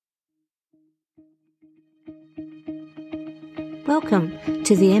Welcome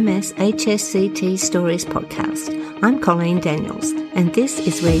to the MS HSCT Stories podcast. I'm Colleen Daniels, and this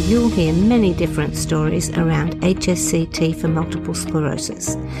is where you'll hear many different stories around HSCT for multiple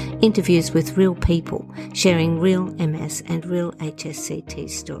sclerosis. Interviews with real people sharing real MS and real HSCT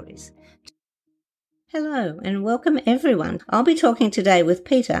stories. Hello and welcome everyone. I'll be talking today with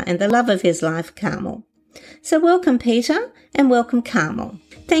Peter and the love of his life, CARMEL. So welcome Peter and welcome CARMEL.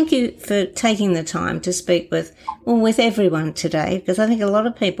 Thank you for taking the time to speak with everyone today, because I think a lot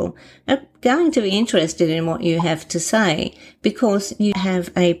of people are going to be interested in what you have to say because you have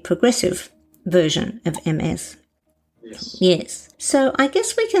a progressive version of MS. Yes. So I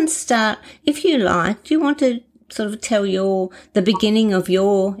guess we can start, if you like. Do you want to sort of tell the beginning of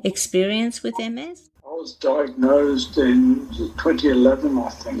your experience with MS? I was diagnosed in 2011, I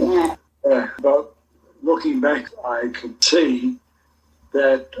think. Yeah. But looking back, I could see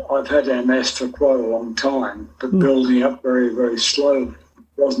that I've had MS for quite a long time, but building up very, very slowly. It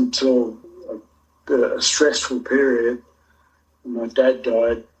wasn't until a stressful period when my dad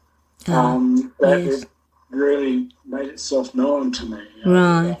died that it really made itself known to me.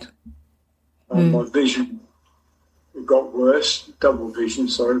 Right. My vision got worse, my double vision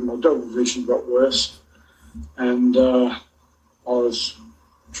got worse, and I was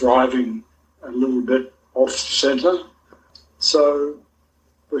driving a little bit off centre. So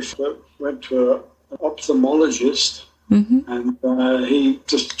we went to an ophthalmologist, and he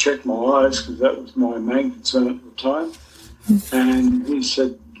just checked my eyes because that was my main concern at the time. And he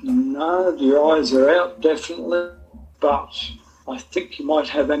said, "No, your eyes are out definitely, but I think you might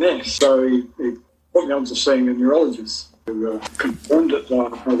have MS." So he put me on to seeing a neurologist who confirmed that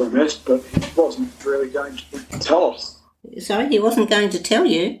I had MS, but he wasn't really going to tell us. Sorry, he wasn't going to tell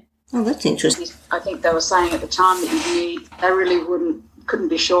you? Oh, that's interesting. I think they were saying at the time that they really couldn't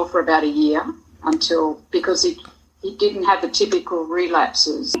be sure for about a year because he didn't have the typical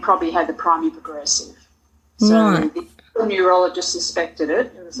relapses. He probably had the primary progressive. So right. The neurologist suspected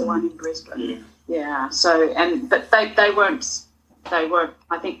it. It was the one in Brisbane. Yeah. So but they weren't.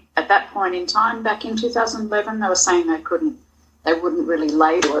 I think at that point in time, back in 2011, they were saying they wouldn't really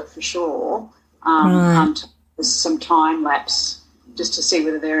label it for sure until there's some time lapse just to see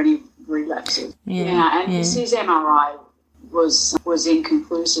whether there are any relapses. His MRI was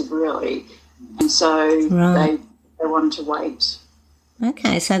inconclusive really, and so they wanted to wait.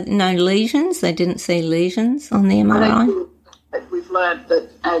 Okay, so no lesions? They didn't see lesions on the MRI? We've learned that,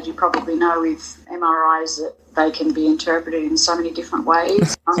 as you probably know, with MRIs, that they can be interpreted in so many different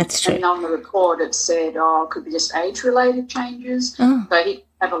ways. That's true. And on the report it said, it could be just age-related changes. So he'd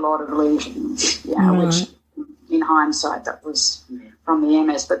have a lot of lesions, which in hindsight that was from the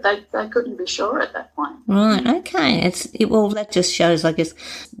MS, but they couldn't be sure at that point. Right, okay. That just shows, I guess,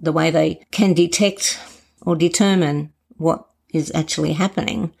 the way they can detect or determine what is actually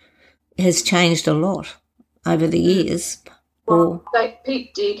happening has changed a lot over the years. Well,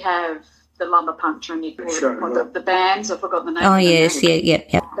 Pete did have the lumbar puncture and the bands, I forgot the name. Oh, yes, yeah.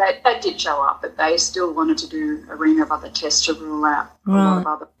 They did show up, but they still wanted to do a ring of other tests to rule out a lot of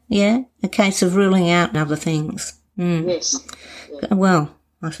other. Yeah, a case of ruling out other things. Yes. Yeah. Well,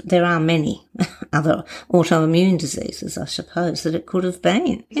 there are many other autoimmune diseases, I suppose, that it could have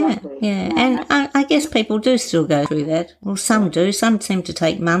been. Exactly. Yeah. And I guess people do still go through that. Well, some do. Some seem to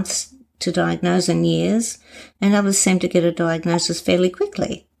take months to diagnose and years, and others seem to get a diagnosis fairly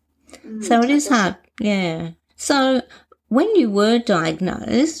quickly. So it is hard. Yeah. So when you were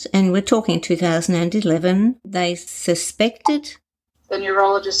diagnosed, and we're talking 2011, they suspected... The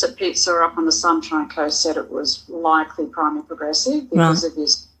neurologist at Pete saw up on the Sunshine Coast said it was likely primary progressive because of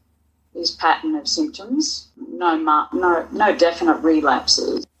his pattern of symptoms. No definite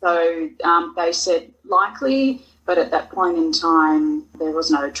relapses. So they said likely, but at that point in time there was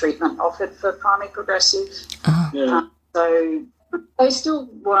no treatment offered for primary progressive. So they still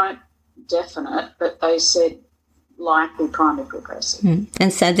weren't definite, but they said likely primary progressive.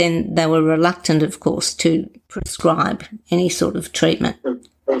 And so then they were reluctant, of course, to prescribe any sort of treatment.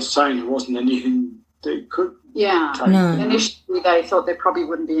 I was saying there wasn't anything they could take. No. Initially they thought there probably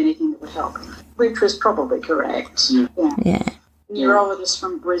wouldn't be anything that would help, which was probably correct. Yeah. Neurologist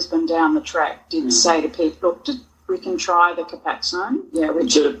from Brisbane down the track did say to Pete, look, we can try the Capaxone.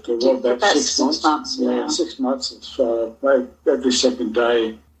 Which did about 6 months. 6 months of every second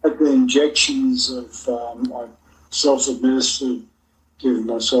day. Had the injections of I self-administered, giving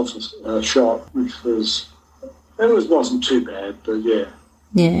myself a shot, which wasn't too bad, but yeah.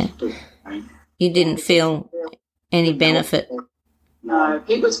 You didn't feel any benefit? No,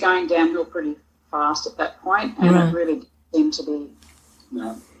 Pete was going downhill pretty fast at that point, and it really seemed to be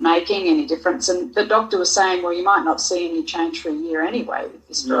making any difference. And the doctor was saying, well, you might not see any change for a year anyway with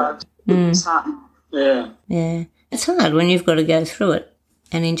this drug. It's heartening. Yeah. Yeah. It's hard when you've got to go through it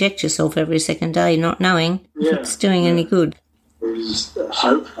and inject yourself every second day, not knowing if it's doing any good. There's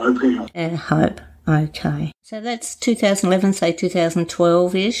hoping. Hope. Okay. So that's 2011, say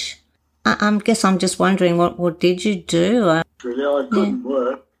 2012-ish. I guess I'm just wondering, what did you do? Really, I couldn't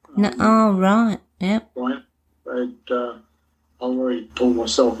work. No. Oh, right. Yep. I'd already pulled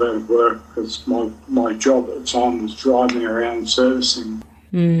myself out of work because my job at the time was driving around servicing.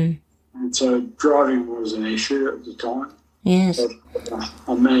 Mm. And so driving was an issue at the time. Yes. But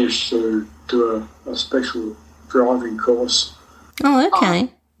I managed to do a special driving course. Oh,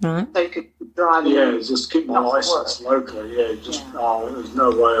 okay. Right. So you could drive. Yeah, just keep my licence locally. Yeah, there's no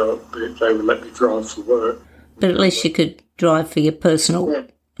way they would let me drive for work. But at least you could drive for your personal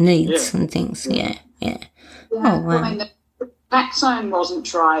needs and things. Yeah. Oh, wow. I mean, the Paxone wasn't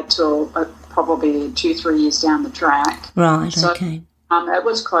tried till probably 2-3 years down the track. Right, so, okay. It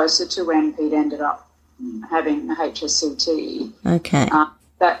was closer to when Pete ended up having the HSCT. Okay.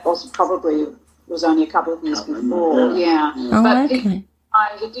 That was only a couple of years before. Yeah. Oh, but okay.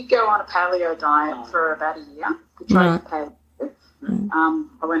 He did go on a paleo diet for about a year. He tried paleo.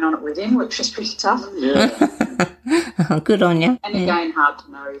 I went on it with him, which was pretty tough. Yeah. Oh, good on you. And again,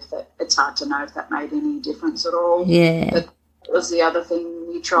 it's hard to know if that made any difference at all. Yeah. But it was the other thing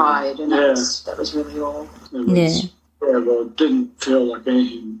you tried, and that was really all. Yeah, well, it didn't feel like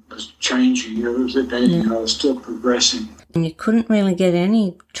anything was changing. It was anything, I was still progressing. And you couldn't really get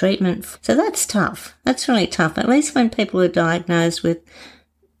any treatment. So that's tough. That's really tough. At least when people are diagnosed with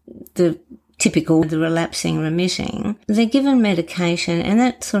the relapsing remitting, they're given medication, and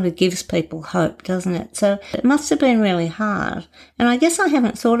that sort of gives people hope, doesn't it? So it must have been really hard. And I guess I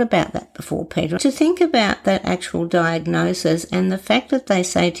haven't thought about that before, Peter. To think about that actual diagnosis and the fact that they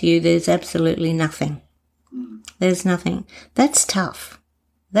say to you there's absolutely nothing. There's nothing. That's tough.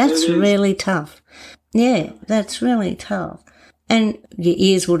 That's really tough. Yeah, that's really tough. And your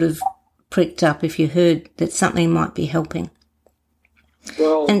ears would have pricked up if you heard that something might be helping.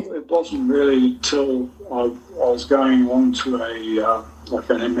 Well, it wasn't really till I was going on to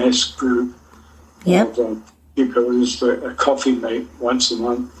an MS group. Yep. It was just a coffee meet once a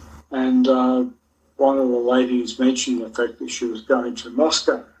month. And one of the ladies mentioned the fact that she was going to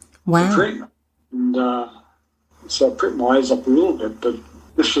Moscow for treatment. And so I pricked my ears up a little bit,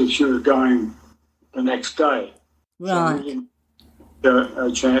 but she was going the next day. Right. So I didn't get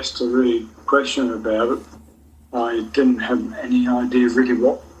a chance to really question about it. I didn't have any idea really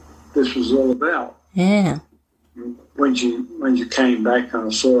what this was all about. Yeah. When you came back and I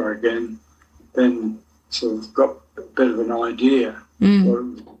saw her again, then sort of got a bit of an idea what it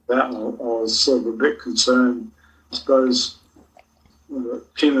was about. I was sort of a bit concerned, I suppose.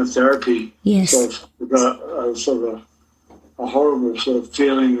 Chemotherapy sort of a horrible sort of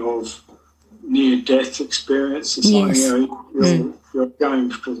feeling of near-death experience. It's like, you're going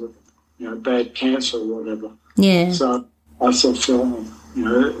because of bad cancer or whatever. Yeah. So I sort of felt,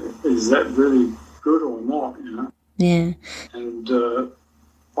 is that really good or not? Yeah. And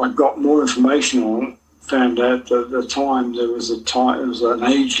I got more information on it. Found out that at the time there was an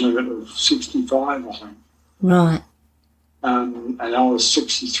age limit of 65, I think. Right. And I was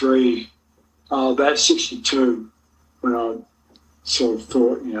 63, about 62, when I sort of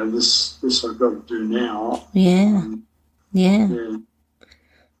thought, this I've got to do now. Yeah. Yeah. Yeah.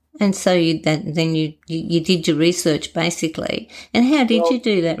 And so you did your research basically. And how did you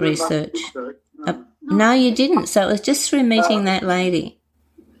do that research? No, you didn't. So it was just through meeting that lady.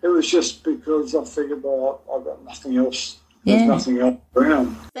 It was just because I figured, I've got nothing else. There's nothing else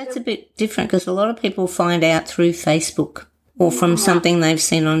around. That's a bit different because a lot of people find out through Facebook or from something they've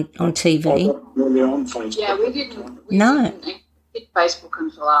seen on TV. I wasn't really on Facebook. Yeah, we didn't hit Facebook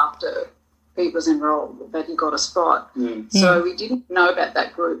until after Pete was enrolled, that he got a spot. Yeah. So we didn't know about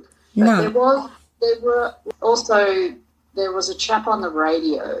that group. But there was a chap on the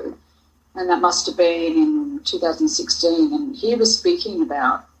radio, and that must have been in 2016, and he was speaking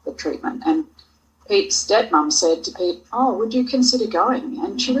about the treatment. And Pete's stepmom said to Pete, would you consider going?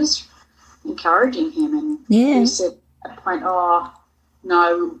 And she was encouraging him, and he said at that point,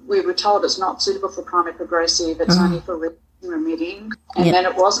 no, we were told it's not suitable for primary progressive, it's only for remitting. And then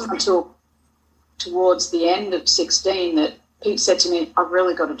it wasn't until towards the end of 16 that Pete said to me, I've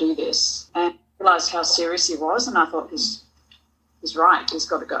really got to do this. And I realised how serious he was, and I thought he's right, he's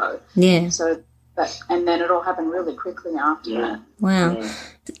got to go. Yeah. So and then it all happened really quickly after that. Wow. Yeah.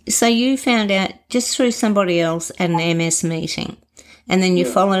 So you found out just through somebody else at an MS meeting, and then you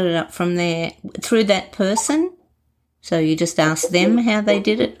followed it up from there through that person? So you just asked them how they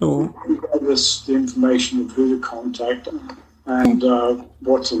did it, or? He gave us the information of who to contact and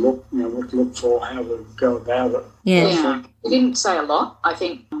what to look for, how to go about it. Yeah. He didn't say a lot, I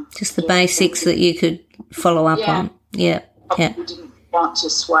think. Just the basics that you could follow up on. Yeah. He didn't want to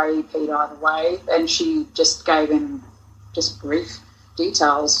sway Pete either way, and she just gave him just brief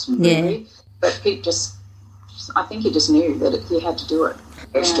details, really. But Pete I think he just knew that he had to do it.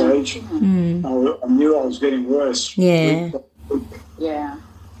 At that stage, I knew I was getting worse. Yeah. Yeah.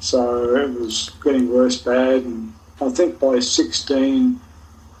 So it was getting worse bad, and I think by 16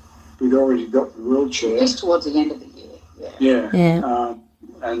 we'd already got the wheelchair. Just towards the end of the year. Yeah.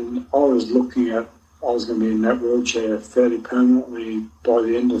 And I was looking at I was going to be in that wheelchair fairly permanently by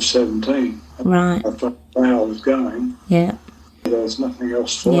the end of 17. Right. I thought the way I was going. Yeah. There was nothing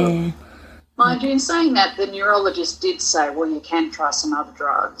else for it. Mind you, in saying that, the neurologist did say, well, you can try some other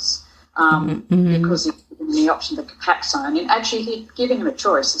drugs because he gave him the option of the Copaxone. And actually, he'd given him a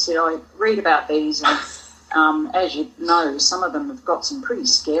choice. He said, I read about these, and as you know, some of them have got some pretty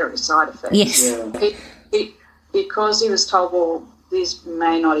scary side effects. Yes. Yeah. Because he was told, well, these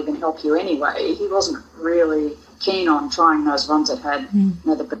may not even help you anyway, he wasn't really keen on trying those ones that had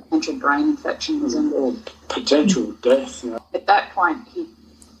the potential brain infections or potential death. At that point, he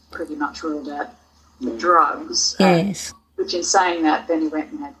pretty much ruled out the drugs. Yes. Which in saying that, then he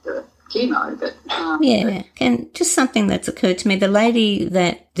went and had the chemo. But and just something that's occurred to me, the lady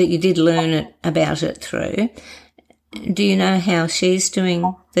that you did learn about it through, do you know how she's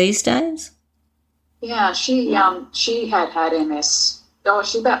doing these days? Yeah, she had MS. Oh,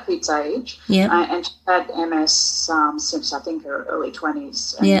 she's about Pete's age. Yeah. And she had MS since I think her early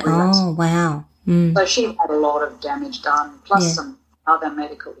 20s. Yeah. Oh, wow. Mm. So she had a lot of damage done, plus some other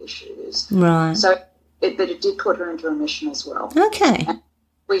medical issues. Right. So it did put her into remission as well. Okay. And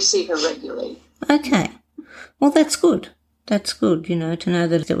we see her regularly. Okay. Well, that's good. That's good, to know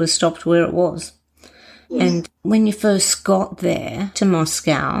that it was stopped where it was. Yes. And when you first got there to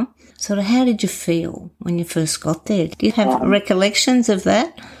Moscow, sort of how did you feel when you first got there? Do you have recollections of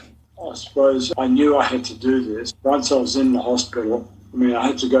that? I suppose I knew I had to do this. Once I was in the hospital, I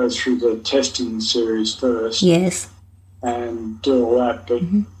had to go through the testing series first. Yes. And do all that. But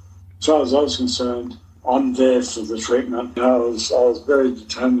as far as I was concerned, I'm there for the treatment. I was very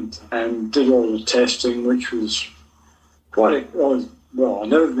determined and did all the testing, which was I've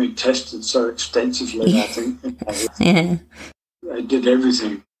never been tested so extensively, I think. Yeah. They did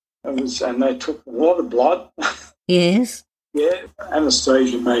everything. And they took a lot of blood. Yes. Yeah.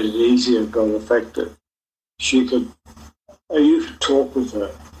 Anastasia made it easier by the fact that you could talk with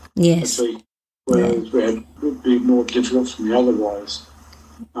her. Yes. Whereas it would be more difficult for me otherwise.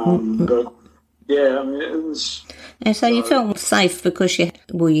 But, it was... And so you felt safe because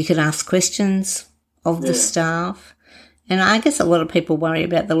you could ask questions of the staff. And I guess a lot of people worry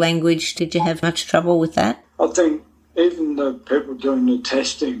about the language. Did you have much trouble with that? I think even the people doing the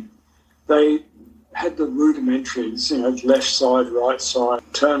testing, they had the rudimentaries, left side, right side,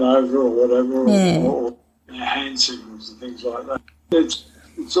 turn over or whatever, or hand signals and things like that.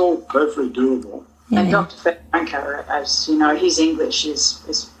 It's all perfectly doable. Yeah. And Dr. Franco, as you know, his English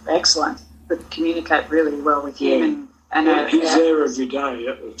is excellent. Could communicate really well with him. And he's there every day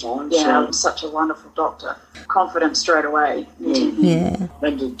at the time. Yeah, such a wonderful doctor. Confident straight away. Yeah.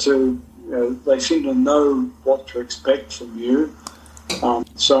 And they seem to know what to expect from you.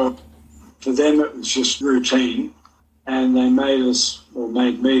 So for them it was just routine, and they made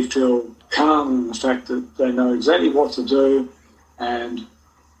me feel calm in the fact that they know exactly what to do and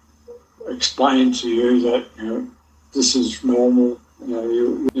explain to you that this is normal.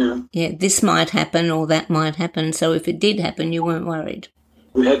 Yeah, this might happen or that might happen. So if it did happen, you weren't worried.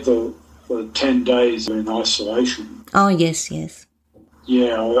 We had the 10 days in isolation. Oh yes.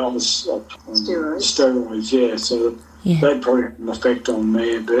 Yeah, I was on steroids. Yeah, so they probably had an effect on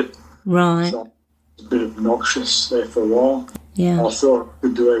me a bit. Right. So I was a bit obnoxious there for a while. Yeah. I thought I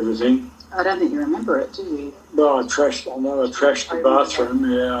could do everything. I don't think you remember it, do you? Well, I trashed the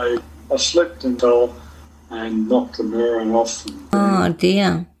bathroom. Yeah, I slipped and fell and knocked the mirror off. Oh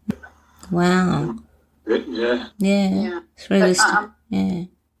dear! Wow. Yeah. It's really yeah.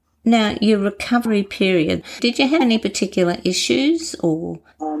 Now, your recovery period. Did you have any particular issues, or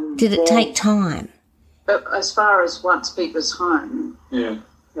did it take time? But as far as once Pete was home,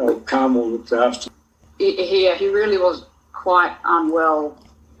 CARMEL looked after. He really was quite unwell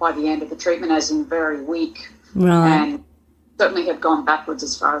by the end of the treatment, as in very weak, and certainly had gone backwards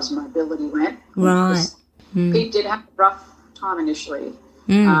as far as mobility went. Right. Pete did have a rough time initially.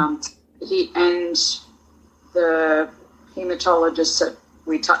 He and the haematologist that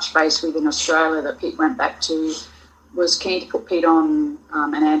we touched base with in Australia that Pete went back to was keen to put Pete on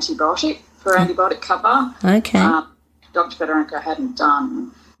an antibiotic for antibiotic cover. Okay. Dr. Fedorenko hadn't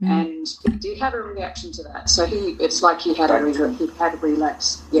done, and he did have a reaction to that. So it's like he had a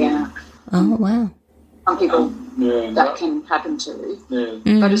relapse. Yeah. Oh, wow. Some people that can happen to.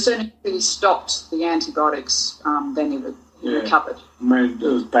 Yeah. But as soon as he stopped the antibiotics, then he recovered. I mean, it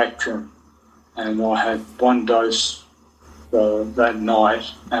was Bactrim, and I had one dose that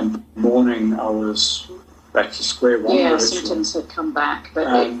night, and morning I was back to square one. Yeah, symptoms had come back,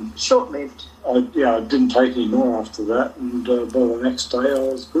 but short-lived. I didn't take any more after that, and by the next day I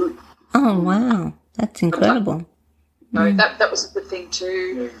was good. Oh, wow. That's incredible. So that was a good thing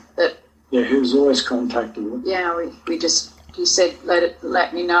too. Yeah, he was always contactable. Yeah, he said,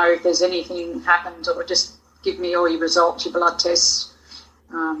 let me know if there's anything happened, or just give me all your results, your blood tests.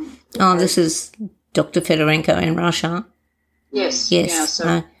 This is Dr. Fedorenko in Russia? Yes. Yes. Yeah,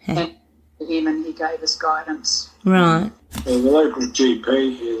 so him, and he gave us guidance. Right. The local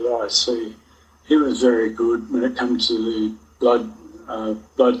GP here that I see, he was very good when it comes to the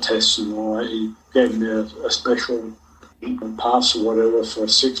blood tests and all that. He gave me a special pass or whatever for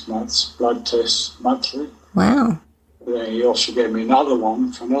 6 months, blood tests monthly. Wow. Then he also gave me another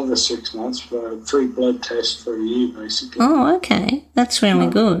one for another 6 months for 3 blood tests for a year, basically. Oh, okay. That's really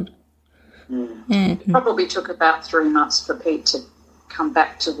good. Yeah. It probably took about 3 months for Pete to come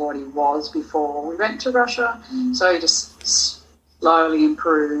back to what he was before we went to Russia. So he just slowly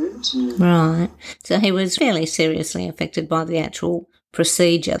improved. Right. So he was fairly seriously affected by the actual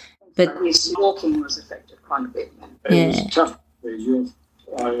procedure. But his walking was affected quite a bit. It was tough. I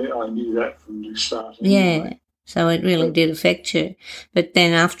knew that from the start. Anyway. So it really did affect you. But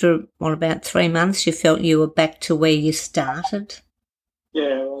then after, about 3 months, you felt you were back to where you started?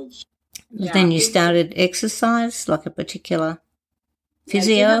 Yeah, it was. Then you started exercise, like a particular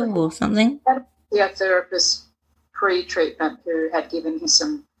physio or something? Yeah, therapist pre-treatment who had given him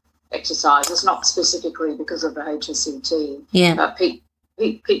some exercises, not specifically because of the HSCT. Yeah. But Pete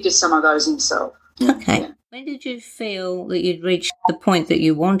did some of those himself. Okay. Yeah. When did you feel that you'd reached the point that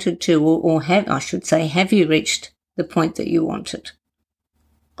you wanted to, or have you reached the point that you wanted?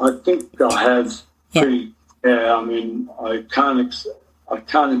 I think I have. I mean, I can't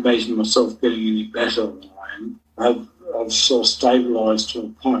imagine myself getting any better than I am. I've sort of stabilised to a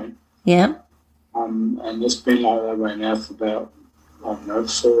point. Yeah. And it's been like that way now for about,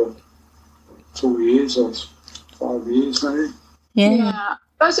 4 years or 5 years maybe. Yeah.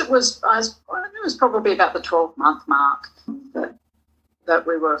 I suppose it was probably about the 12-month mark that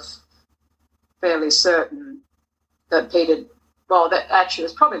we were fairly certain that Pete had, that actually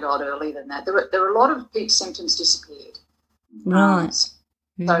was probably a lot earlier than that. There were a lot of Pete's symptoms disappeared. Right.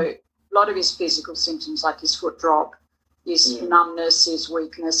 So a lot of his physical symptoms, like his foot drop, his numbness, his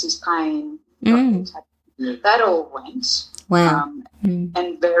weakness, his pain, that all went. Wow.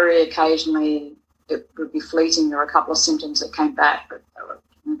 And very occasionally it would be fleeting. There were a couple of symptoms that came back, but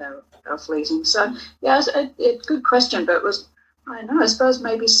they were fleeting. So, it's a good question, but it was, I suppose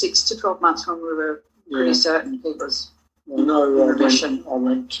maybe 6 to 12 months when we were pretty certain he was in remission. I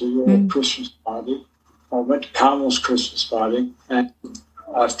went to your Christmas party. I went to CARMEL's Christmas party, and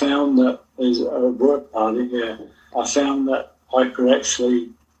I found that there's a work party, I found that I could actually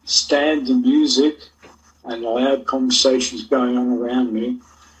stand the music and I had conversations going on around me,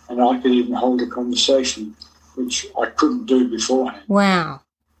 and I could even hold a conversation, which I couldn't do beforehand. Wow.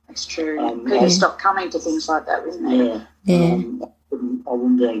 That's true. People stopped coming to things like that, wasn't it? Yeah. I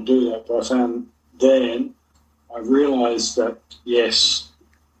wouldn't be able to do that, but I found then I realised that, yes,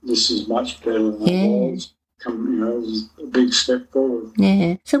 this is much better than it was. It was a big step forward.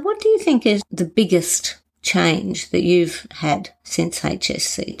 Yeah. So what do you think is the biggest change that you've had since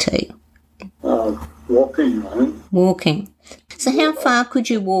HSCT? Walking, I think. Walking. So how far could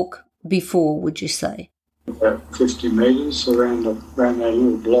you walk before, would you say? About 50 metres around that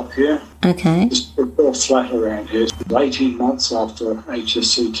little block here. Okay. It's all flat around here. 18 months after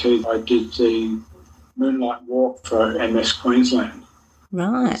HSCT, I did the Moonlight Walk for MS Queensland.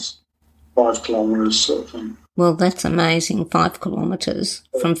 Right. It's 5 kilometres sort of thing. Well, that's amazing, 5 kilometres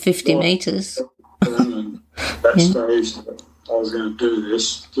from 50 metres. And that stage that I was going to do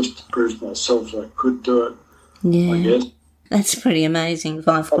this just to prove to myself that I could do it, I guess. That's pretty amazing,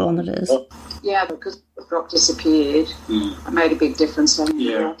 5 kilometres. Yeah, because the drop disappeared. It made a big difference when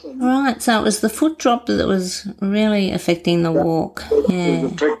you were walking. Right, so it was the foot drop that was really affecting the walk. It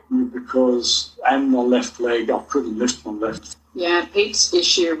affected me because, and my left leg, I couldn't lift my left. Yeah, Pete's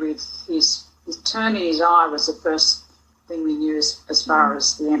issue with his turn in his eye was the first thing we knew as far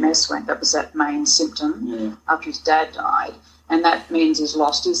as the MS went. That was that main symptom after his dad died. And that means he's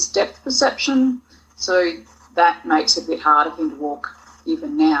lost his depth perception. So that makes it a bit harder for him to walk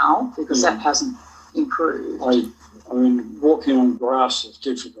even now because that hasn't improved. I mean, walking on grass is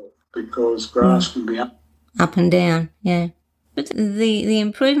difficult because grass can be up and down, yeah. But the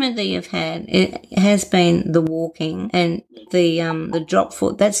improvement that you've had, it has been the walking and the drop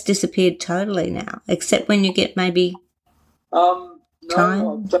foot. That's disappeared totally now, except when you get maybe no, I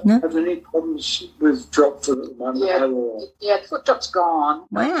don't have any problems with drop foot at the moment. Yeah, the foot drop's gone.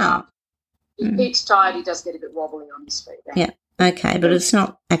 Wow. If Pete's tired, he does get a bit wobbly on his feet. Yeah, okay, but it's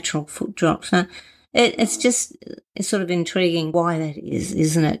not actual foot drop. So it's sort of intriguing why that is,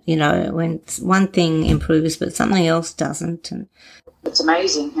 isn't it? You know, when one thing improves but something else doesn't. And it's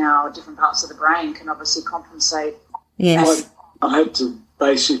amazing how different parts of the brain can obviously compensate. Yes. I had to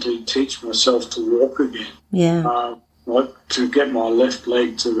basically teach myself to walk again. Yeah. Like to get my left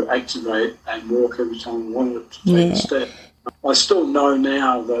leg to activate and walk every time I wanted to take a step. I still know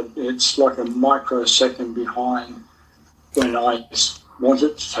now that it's like a microsecond behind when I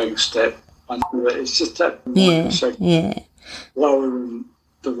wanted to take a step. I know that it's just that microsecond lower than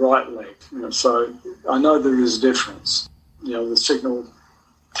the right leg. You know, so I know there is a difference. You know, the signal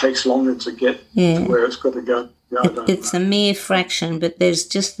takes longer to get to where it's got to go. It's a mere fraction, but there's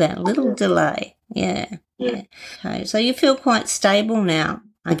just that little delay. Yeah. Okay. So you feel quite stable now,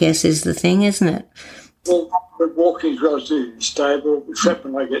 I guess, is the thing, isn't it? Well, the walking is relatively stable, except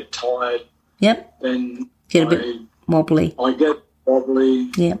when I get tired. Yep. Then get a bit wobbly. I get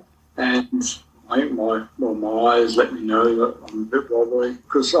wobbly. Yep. And I think my eyes let me know that I'm a bit wobbly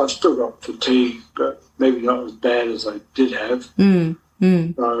because I've still got fatigue, but maybe not as bad as I did have.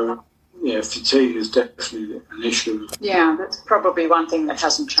 So, fatigue is definitely an issue. Yeah, that's probably one thing that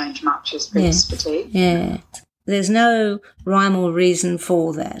hasn't changed much is fatigue. Yeah. There's no rhyme or reason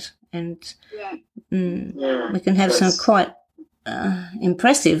for that. And we can have some quite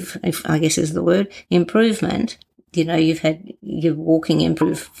impressive, I guess is the word, improvement. You know, you've had your walking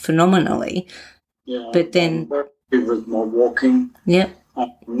improve phenomenally. Yeah, but then with my walking, it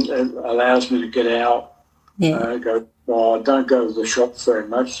allows me to get out. I don't go to the shop very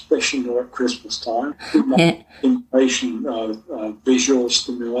much, especially at Christmas time. Stimulation, visual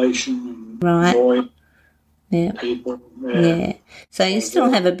stimulation, and joy. People. So you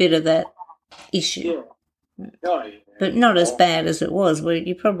still have a bit of that issue. But not as bad as it was, where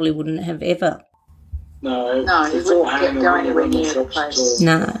you probably wouldn't have ever. No, you wouldn't go anywhere near the place.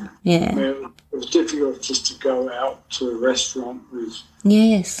 No, it was difficult just to go out to a restaurant with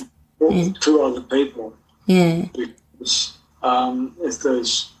two other people. Yeah. Because if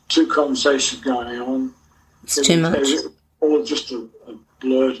there's two conversations going on, it's too much. Or just a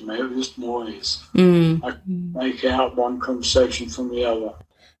blur to me, it was just noise. I could make out one conversation from the other.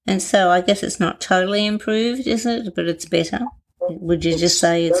 And so I guess it's not totally improved, is it? But it's better. Would you just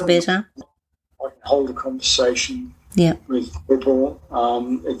say it's better? I can hold a conversation with people.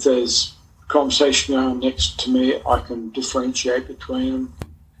 If there's a conversation going on next to me, I can differentiate between them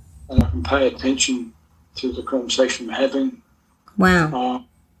and I can pay attention to the conversation I'm having. Wow.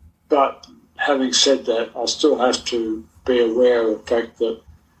 But having said that, I still have to be aware of the fact that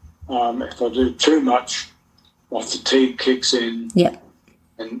if I do too much, my fatigue kicks in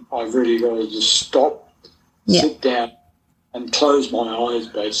and I've really got to just stop, sit down and close my eyes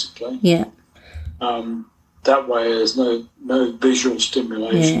basically. Yeah. That way there's no visual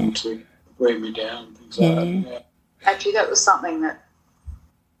stimulation to wear me down, things like that. Actually, that was something that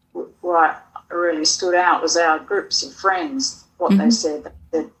really stood out was our groups of friends, what they said.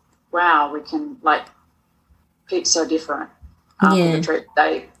 They said, wow, we can, like, Pete's so different after the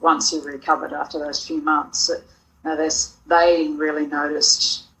treatment. Once he recovered after those few months, they really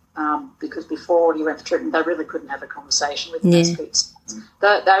noticed because before he went for treatment, they really couldn't have a conversation with him as Pete's.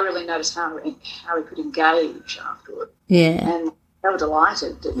 They really noticed how he could engage afterward. Yeah. And they were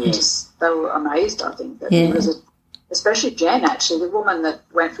delighted. They were amazed, I think. That it was especially Jen, actually, the woman that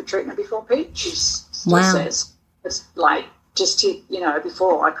went for treatment before Pete. She still says, it's like,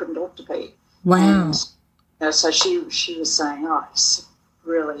 before I couldn't talk to Pete. Wow. And, so she was saying, it's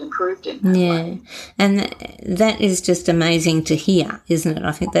really improved in that way. And that is just amazing to hear, isn't it?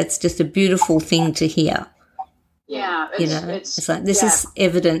 I think that's just a beautiful thing to hear. Yeah, it's like this is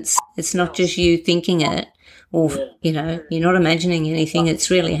evidence. It's not just you thinking it or, you're not imagining anything.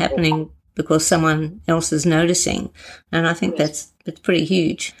 It's really happening because someone else is noticing. And I think that's pretty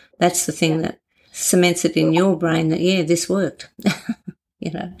huge. That's the thing that cements it in your brain that, this worked.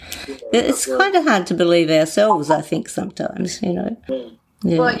 It's kind of hard to believe ourselves, I think, sometimes,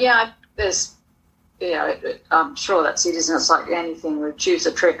 Well, there's... I'm sure that's it, isn't it? It's like anything, we choose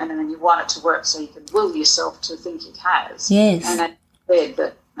a treatment and then you want it to work so you can will yourself to think it has. Yes. And I said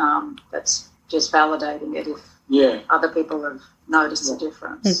that that's just validating it if other people have noticed a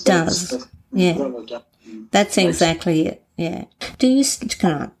difference. It does. That's exactly it. Yeah. Do you?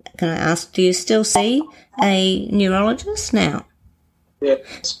 Can I ask? Do you still see a neurologist now? Yeah,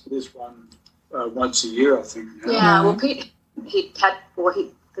 there's one once a year, I think. Yeah. Well, Pete,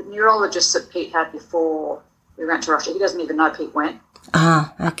 the neurologist that Pete had before we went to Russia, he doesn't even know Pete went.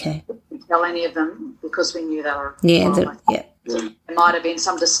 Ah, okay. We didn't tell any of them because we knew they were. Yeah. There might have been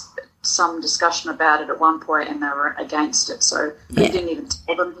some discussion about it at one point, and they were against it. So he didn't even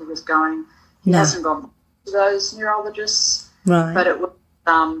tell them he was going. He hasn't gone to those neurologists, right? But it was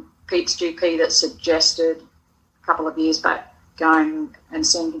Pete's GP that suggested a couple of years back going and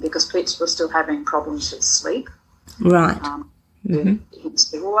seeing him because Pete was still having problems with sleep. Right. He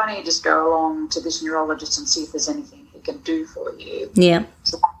said, well, why don't you just go along to this neurologist and see if there's anything he can do for you? Yeah.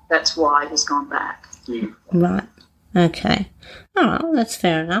 So that's why he's gone back. Yeah. Right. Okay. All right, well, that's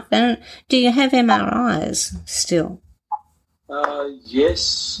fair enough. And do you have MRIs still?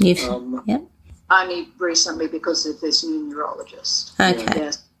 Yes. Yep. Only recently because of this new neurologist. Okay.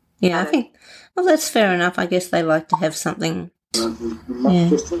 Yes. Yeah, I think, well, that's fair enough. I guess they like to have something. Much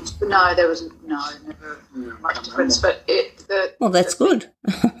difference? No, there was never much difference. But well, that's good.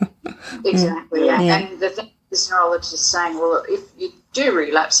 Exactly. Yeah. And the thing this neurologist is saying, well, if you do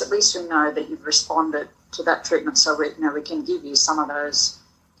relapse, at least we know that you've responded to that treatment, so we can give you some of those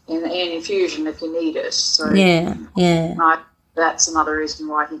in infusion if you need it. So that's another reason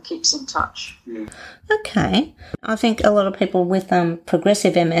why he keeps in touch. Yeah. Okay. I think a lot of people with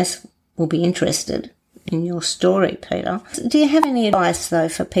progressive MS will be interested in your story, Peter. Do you have any advice, though,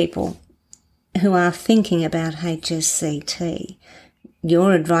 for people who are thinking about HSCT?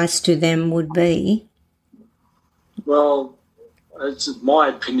 Your advice to them would be? Well, it's my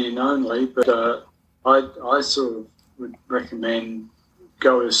opinion only, but I sort of would recommend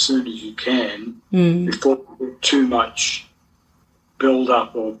go as soon as you can before too much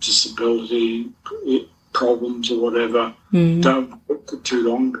build-up of disability problems or whatever. Don't wait for too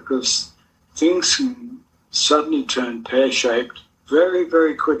long because things can suddenly turn pear-shaped very,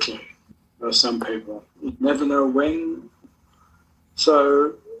 very quickly for some people. You never know when.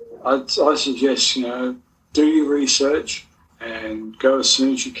 So I suggest, do your research and go as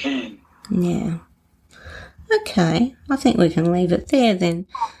soon as you can. Yeah. Okay, I think we can leave it there then.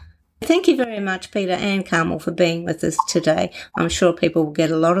 Thank you very much, Peter and Carmel, for being with us today. I'm sure people will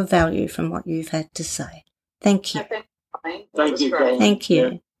get a lot of value from what you've had to say. Thank you. Thank you, Colin. Thank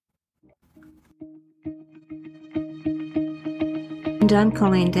you. And I'm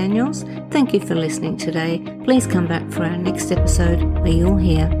Colleen Daniels. Thank you for listening today. Please come back for our next episode where you'll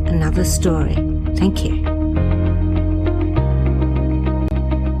hear another story. Thank you.